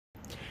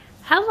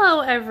Hello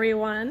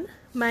everyone,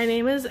 my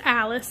name is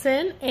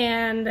Allison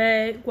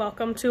and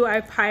welcome to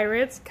our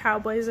Pirates,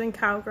 Cowboys, and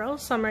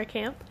Cowgirls summer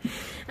camp.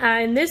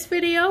 In this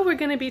video we're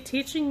going to be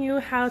teaching you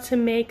how to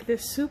make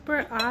this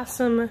super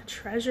awesome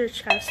treasure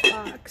chest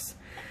box.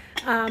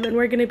 And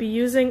we're going to be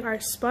using our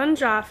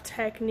sponge off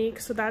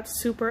technique, so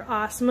that's super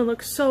awesome. It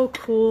looks so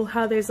cool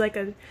how there's like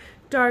a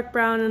dark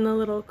brown in the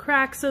little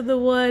cracks of the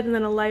wood and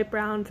then a light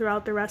brown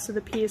throughout the rest of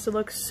the piece. It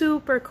looks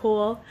super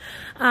cool.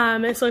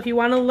 And so if you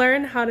want to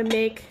learn how to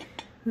make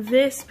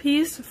this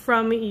piece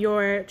from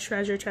your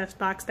treasure chest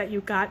box that you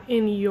got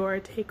in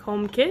your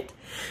take-home kit,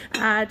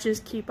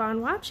 just keep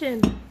on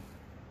watching.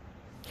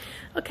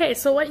 Okay,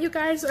 so what you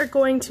guys are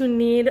going to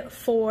need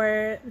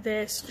for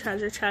this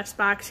treasure chest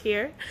box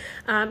here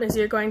is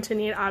you're going to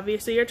need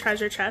obviously your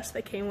treasure chest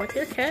that came with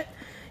your kit.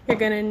 You're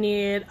going to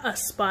need a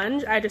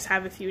sponge. I just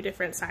have a few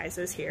different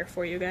sizes here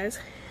for you guys.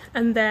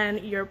 And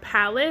then your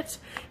palette.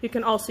 You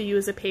can also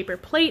use a paper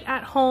plate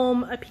at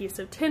home, a piece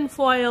of tin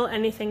foil,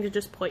 anything to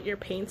just put your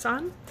paints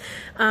on.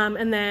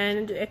 And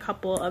then a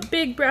couple of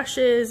big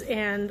brushes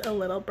and a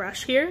little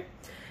brush here.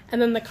 And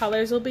then the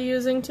colors we'll be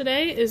using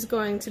today is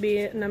going to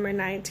be number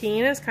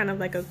 19. It's kind of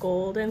like a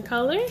golden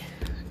color.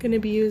 I'm going to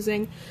be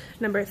using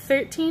number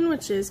 13,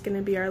 which is going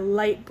to be our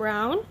light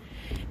brown,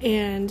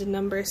 and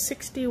number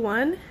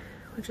 61,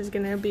 which is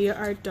going to be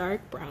our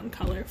dark brown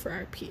color for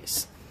our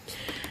piece.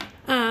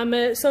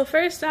 So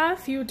first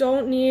off, you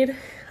don't need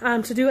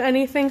to do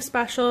anything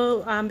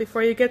special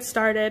before you get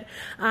started.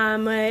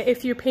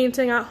 If you're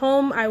painting at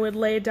home, I would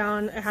lay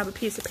down, I have a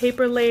piece of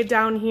paper laid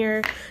down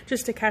here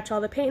just to catch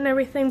all the paint and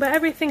everything, but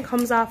everything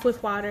comes off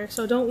with water,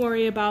 so don't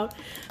worry about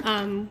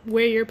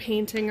where you're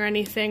painting or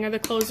anything, or the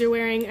clothes you're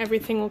wearing.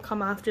 Everything will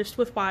come off just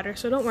with water,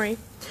 so don't worry.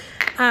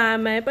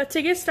 But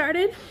to get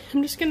started,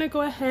 I'm just going to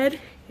go ahead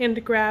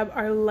and grab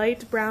our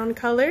light brown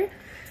color,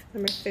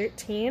 number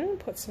 13,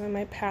 put some in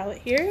my palette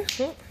here.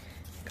 Oh,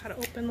 gotta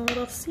open the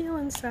little seal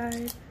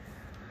inside.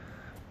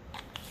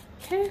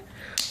 Okay,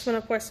 so I'm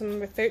gonna pour some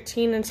number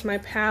 13 into my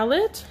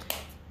palette.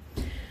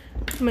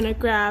 I'm gonna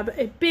grab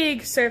a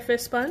big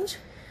surface sponge,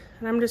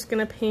 and I'm just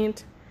gonna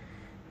paint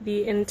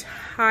the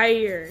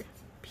entire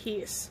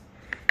piece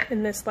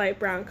in this light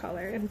brown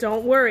color. And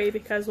don't worry,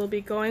 because we'll be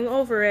going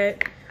over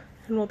it,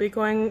 and we'll be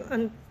going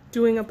on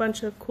doing a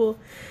bunch of cool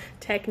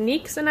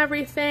techniques and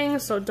everything,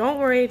 so don't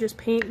worry, just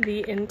paint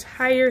the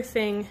entire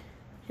thing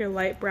your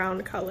light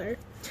brown color.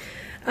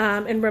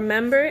 And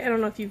remember, I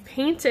don't know if you've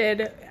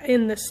painted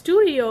in the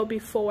studio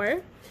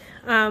before,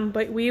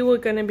 but we were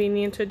going to be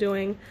needing to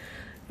doing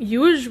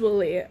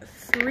usually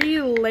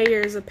 3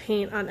 layers of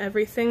paint on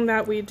everything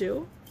that we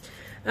do.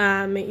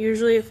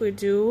 Usually if we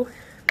do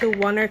the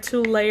 1 or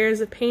 2 layers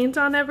of paint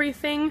on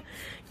everything,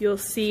 you'll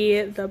see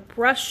the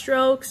brush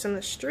strokes and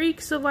the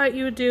streaks of what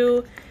you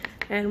do.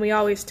 And we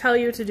always tell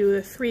you to do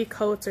the 3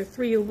 coats or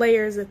 3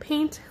 layers of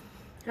paint.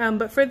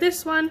 But for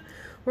this one,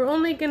 we're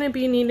only going to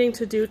be needing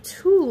to do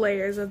 2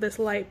 layers of this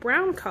light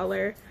brown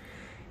color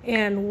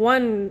and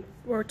 1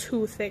 or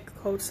 2 thick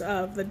coats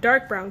of the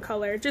dark brown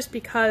color, just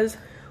because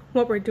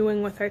what we're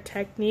doing with our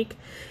technique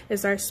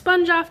is our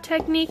sponge off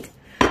technique.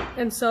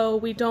 And so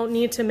we don't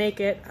need to make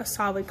it a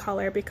solid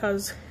color,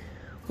 because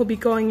we'll be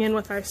going in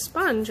with our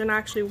sponge and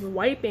actually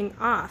wiping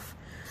off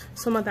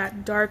some of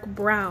that dark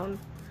brown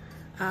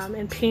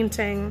and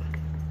painting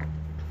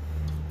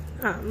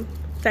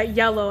that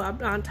yellow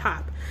up on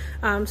top.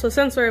 So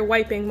since we're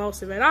wiping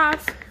most of it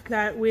off,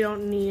 that we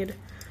don't need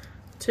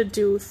to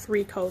do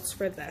 3 coats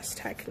for this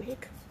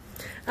technique.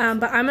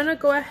 But I'm going to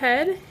go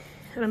ahead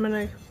and I'm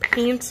going to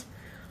paint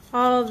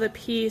all the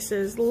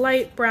pieces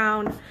light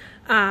brown.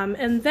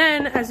 And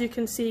then, as you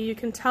can see, you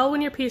can tell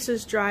when your piece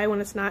is dry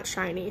when it's not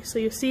shiny. So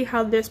you see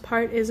how this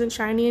part isn't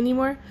shiny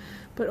anymore,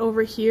 but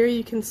over here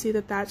you can see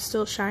that that's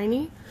still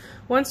shiny.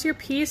 Once your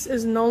piece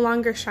is no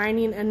longer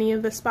shiny in any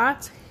of the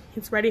spots,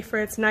 it's ready for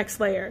its next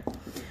layer.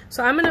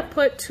 So I'm going to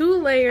put 2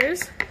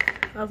 layers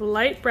of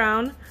light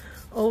brown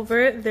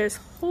over this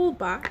whole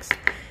box.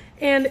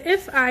 And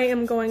if I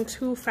am going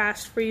too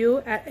fast for you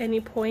at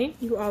any point,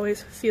 you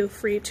always feel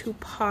free to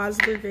pause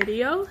the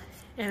video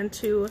and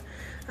to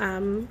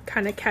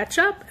kind of catch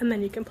up, and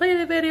then you can play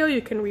the video,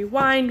 you can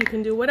rewind, you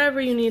can do whatever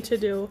you need to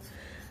do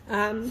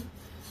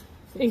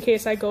in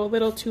case I go a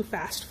little too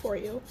fast for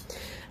you.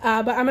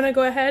 But I'm going to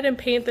go ahead and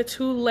paint the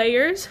 2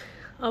 layers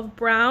of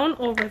brown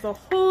over the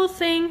whole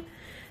thing,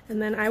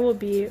 and then I will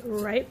be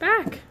right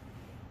back.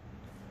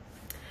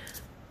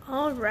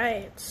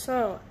 Alright,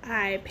 so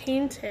I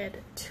painted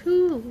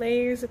 2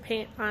 layers of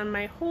paint on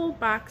my whole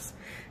box,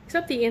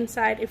 except the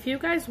inside. If you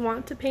guys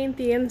want to paint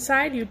the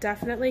inside, you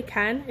definitely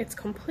can. It's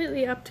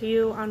completely up to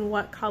you on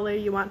what color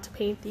you want to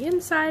paint the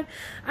inside.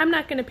 I'm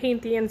not going to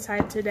paint the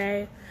inside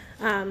today,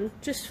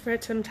 just for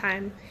some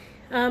time.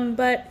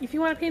 But if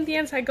you want to paint the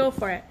inside, go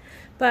for it.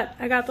 But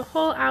I got the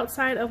whole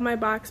outside of my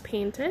box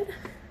painted,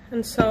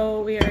 and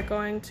so we are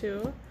going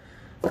to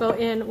go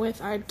in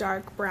with our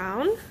dark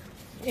brown,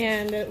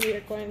 and we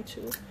are going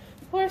to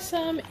pour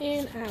some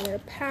in our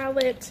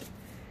palette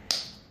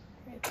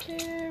right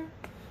there.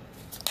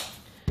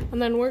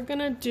 And then we're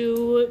gonna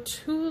do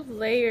 2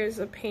 layers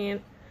of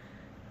paint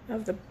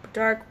of the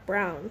dark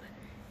brown.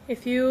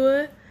 If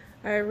you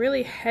are a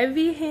really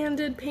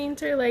heavy-handed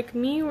painter like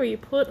me, where you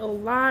put a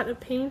lot of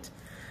paint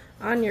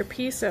on your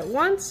piece at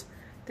once,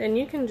 then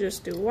you can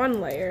just do one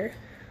layer.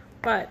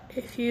 But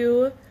if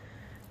you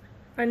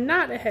are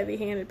not a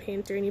heavy-handed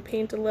painter and you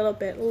paint a little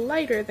bit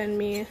lighter than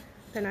me,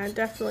 then I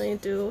definitely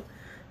do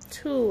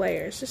 2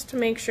 layers, just to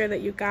make sure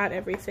that you got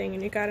everything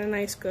and you got a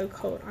nice good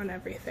coat on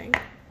everything.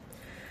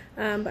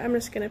 But I'm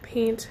just going to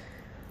paint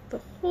the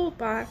whole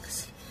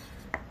box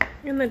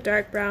in the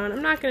dark brown.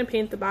 I'm not going to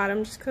paint the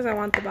bottom just because I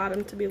want the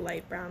bottom to be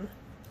light brown.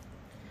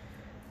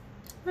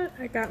 But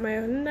I got my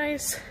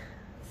nice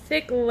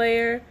thick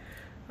layer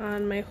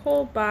on my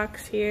whole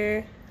box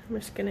here. I'm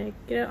just going to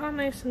get it all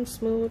nice and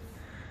smooth.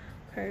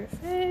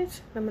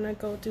 Perfect. I'm going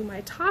to go do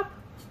my top.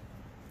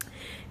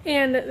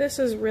 And this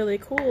is really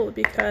cool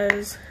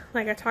because,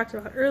 like I talked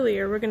about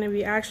earlier, we're going to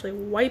be actually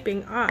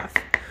wiping off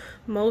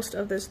most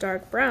of this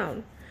dark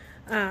brown.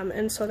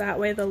 And so that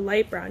way the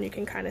light brown you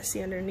can kind of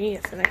see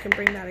underneath, and I can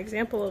bring that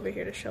example over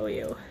here to show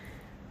you.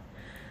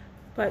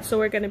 But so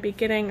we're going to be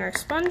getting our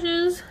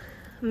sponges,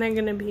 and they're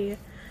going to be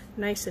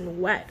nice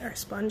and wet. Our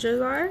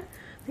sponges are.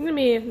 They're going to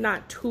be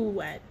not too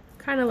wet,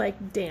 kind of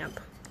like damp.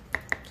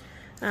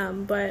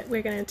 But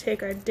we're going to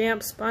take our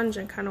damp sponge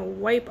and kind of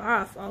wipe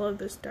off all of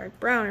this dark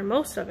brown, or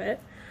most of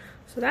it,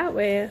 so that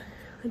way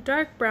the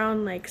dark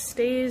brown like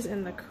stays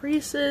in the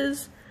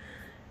creases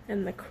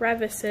and the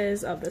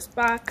crevices of this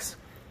box,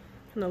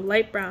 and the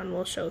light brown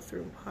will show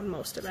through on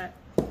most of it.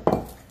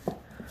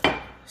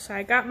 So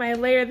I got my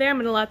layer there. I'm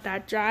going to let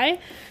that dry.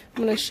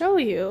 I'm going to show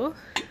you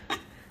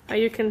how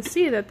you can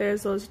see that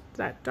there's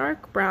that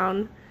dark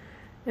brown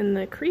in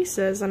the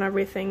creases and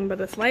everything,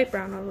 but it's light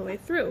brown all the way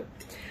through.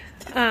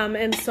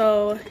 And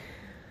so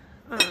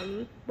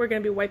we're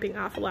going to be wiping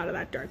off a lot of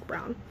that dark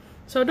brown.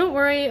 So don't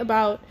worry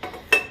about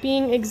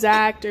being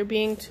exact or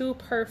being too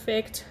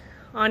perfect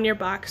on your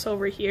box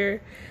over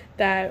here.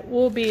 That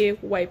we'll be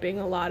wiping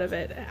a lot of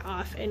it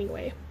off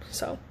anyway.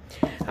 So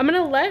I'm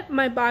going to let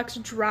my box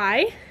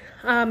dry.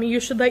 You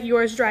should let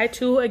yours dry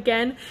too.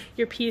 Again,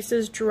 your piece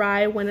is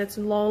dry when it's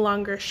no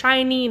longer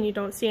shiny and you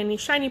don't see any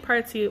shiny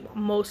parts.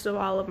 Most of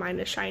all of mine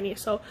is shiny.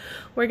 So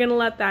we're going to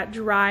let that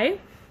dry.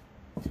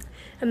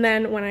 And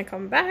then when I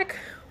come back,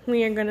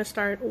 we are going to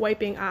start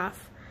wiping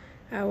off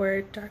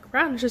our dark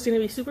brown, which is going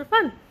to be super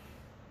fun.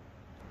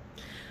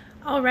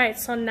 Alright,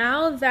 so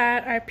now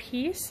that our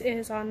piece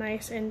is all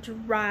nice and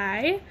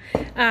dry,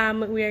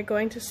 we are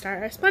going to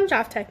start our sponge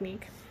off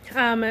technique.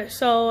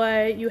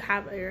 So you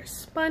have your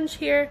sponge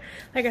here.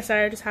 Like I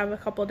said, I just have a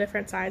couple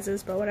different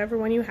sizes, but whatever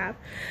one you have.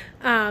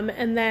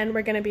 And then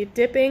we're going to be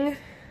dipping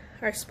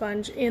our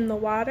sponge in the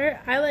water.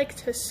 I like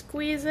to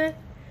squeeze it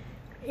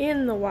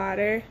in the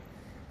water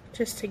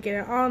just to get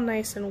it all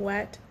nice and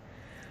wet.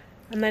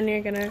 And then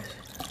you're going to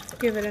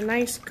give it a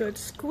nice good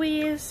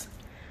squeeze,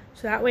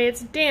 so that way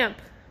it's damp,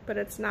 but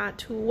it's not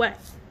too wet.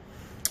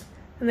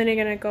 And then you're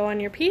going to go on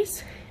your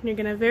piece, and you're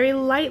going to very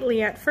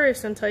lightly at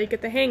first, until you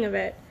get the hang of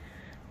it,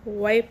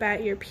 wipe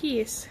at your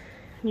piece,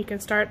 and you can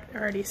start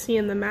already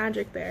seeing the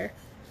magic there.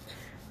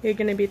 You're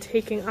going to be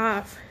taking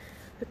off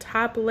the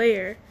top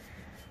layer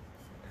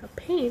of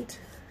paint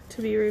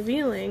to be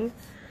revealing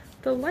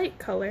the light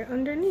color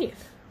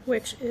underneath,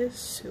 which is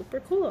super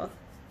cool.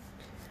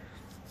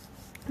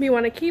 You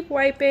want to keep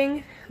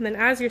wiping, and then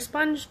as your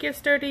sponge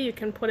gets dirty, you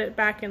can put it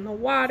back in the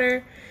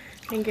water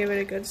and give it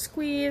a good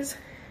squeeze,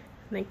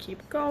 and then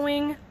keep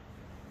going.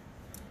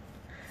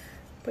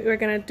 But we're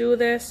going to do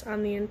this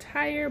on the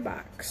entire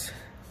box.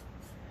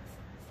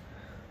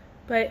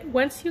 But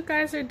once you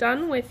guys are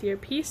done with your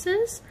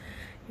pieces,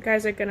 you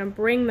guys are going to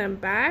bring them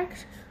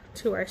back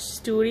to our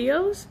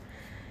studios,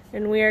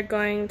 and we are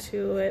going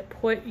to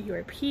put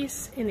your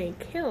piece in a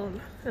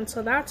kiln. And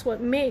so that's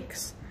what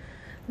makes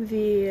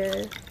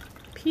the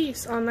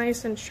piece all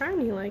nice and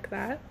shiny like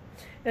that,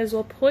 is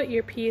we'll put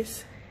your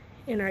piece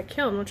in our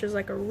kiln, which is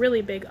like a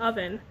really big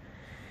oven.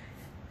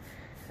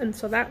 And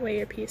so that way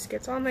your piece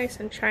gets all nice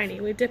and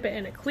shiny. We dip it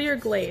in a clear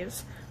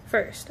glaze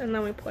first, and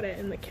then we put it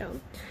in the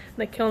kiln. And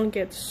the kiln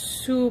gets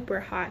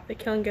super hot. The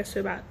kiln gets to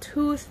about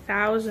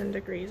 2,000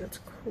 degrees. It's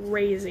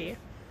crazy.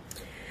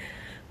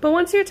 But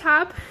once your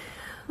top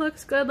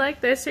looks good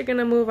like this, you're going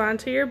to move on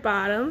to your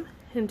bottom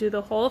and do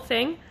the whole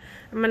thing.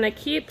 I'm going to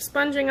keep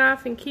sponging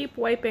off and keep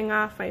wiping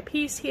off my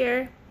piece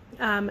here,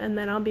 and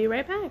then I'll be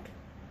right back.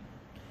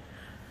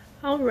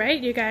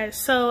 Alright, you guys,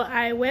 so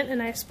I went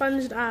and I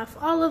sponged off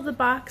all of the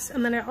box,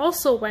 and then I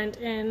also went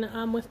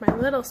in with my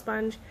little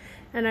sponge,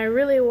 and I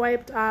really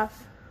wiped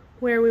off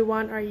where we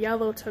want our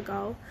yellow to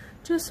go,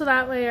 just so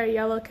that way our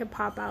yellow can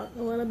pop out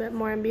a little bit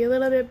more and be a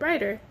little bit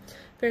brighter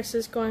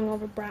versus going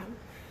over brown.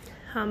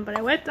 But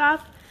I wiped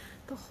off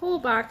the whole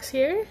box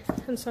here,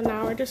 and so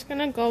now we're just going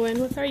to go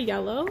in with our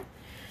yellow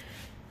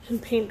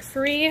and paint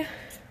 3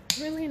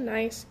 really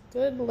nice,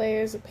 good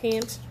layers of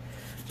paint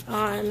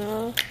on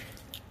the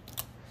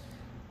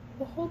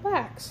whole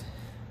box.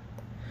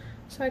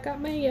 So I got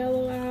my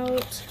yellow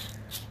out,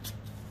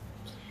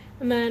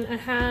 and then I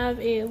have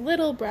a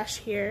little brush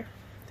here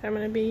that I'm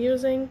going to be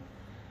using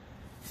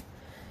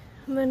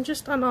And then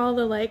just on all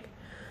the like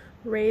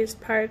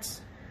raised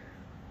parts,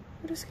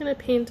 I'm just gonna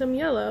paint them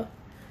yellow.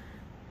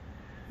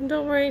 And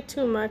don't worry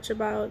too much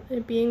about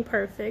it being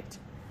perfect.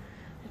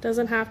 It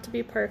doesn't have to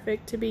be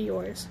perfect to be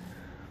yours.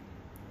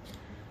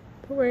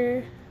 But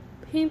we're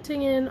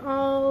painting in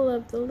all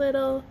of the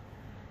little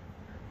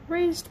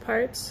raised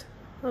parts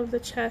of the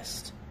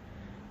chest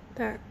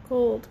that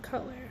gold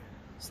color.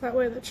 So that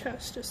way the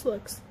chest just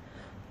looks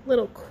a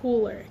little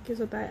cooler. It gives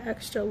it that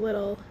extra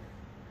little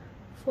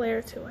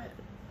flair to it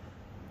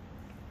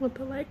with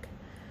the like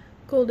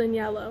golden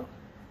yellow.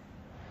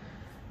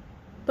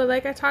 But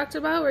like I talked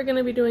about, we're going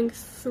to be doing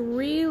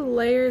 3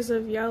 layers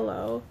of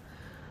yellow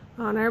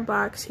on our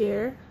box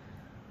here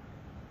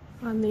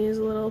on these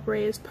little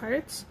raised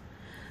parts.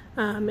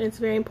 It's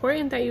very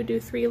important that you do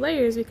 3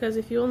 layers, because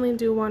if you only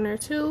do 1 or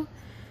 2,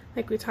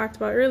 like we talked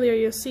about earlier,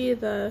 you'll see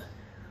the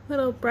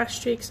little brush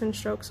streaks and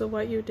strokes of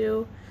what you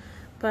do.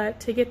 But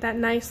to get that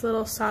nice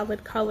little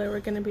solid color, we're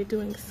going to be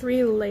doing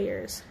 3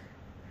 layers.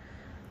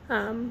 But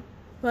I'm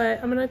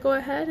going to go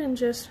ahead and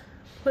just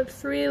put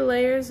 3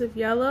 layers of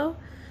yellow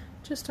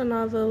just on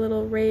all the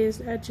little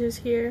raised edges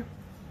here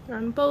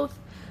on both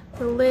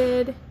the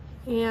lid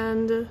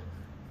and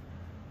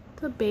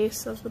the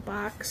base of the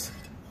box.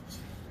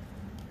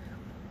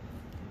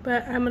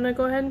 But I'm going to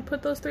go ahead and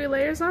put those 3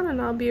 layers on, and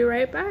I'll be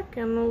right back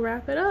and we'll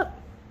wrap it up.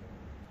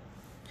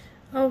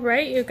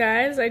 Alright, you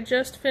guys, I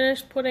just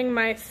finished putting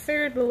my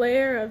 3rd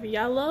layer of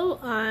yellow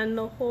on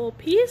the whole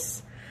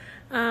piece.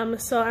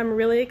 So I'm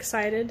really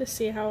excited to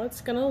see how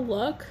it's going to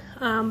look.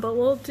 But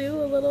we'll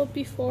do a little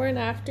before and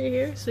after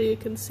here so you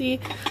can see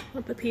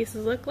what the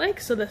pieces look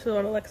like. So this is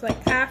what it looks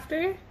like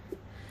after.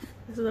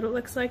 This is what it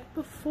looks like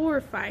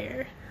before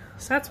fire.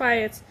 So that's why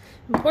it's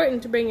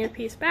important to bring your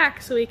piece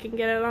back so we can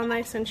get it all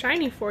nice and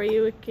shiny for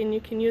you, and you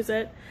can use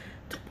it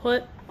to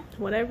put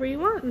whatever you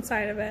want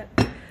inside of it.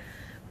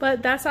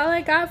 But that's all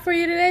I got for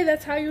you today.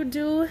 That's how you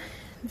do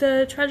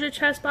the treasure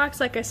chest box.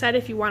 Like I said,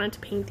 if you wanted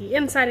to paint the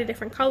inside a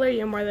different color,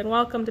 you're more than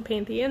welcome to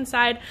paint the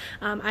inside.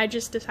 I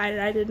just decided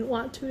I didn't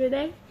want to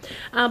today.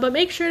 But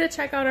make sure to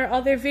check out our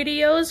other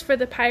videos for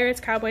the Pirates,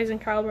 Cowboys, and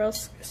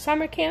Cowgirls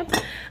summer camp.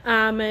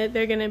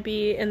 They're going to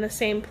be in the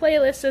same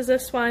playlist as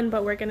this one,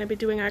 but we're going to be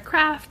doing our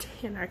craft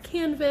and our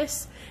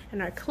canvas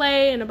and our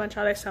clay and a bunch of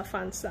other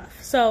fun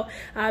stuff. So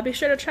be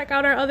sure to check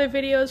out our other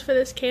videos for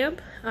this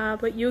camp.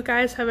 But you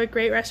guys have a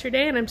great rest of your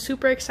day, and I'm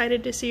super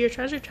excited to see your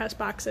treasure chest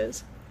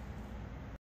boxes.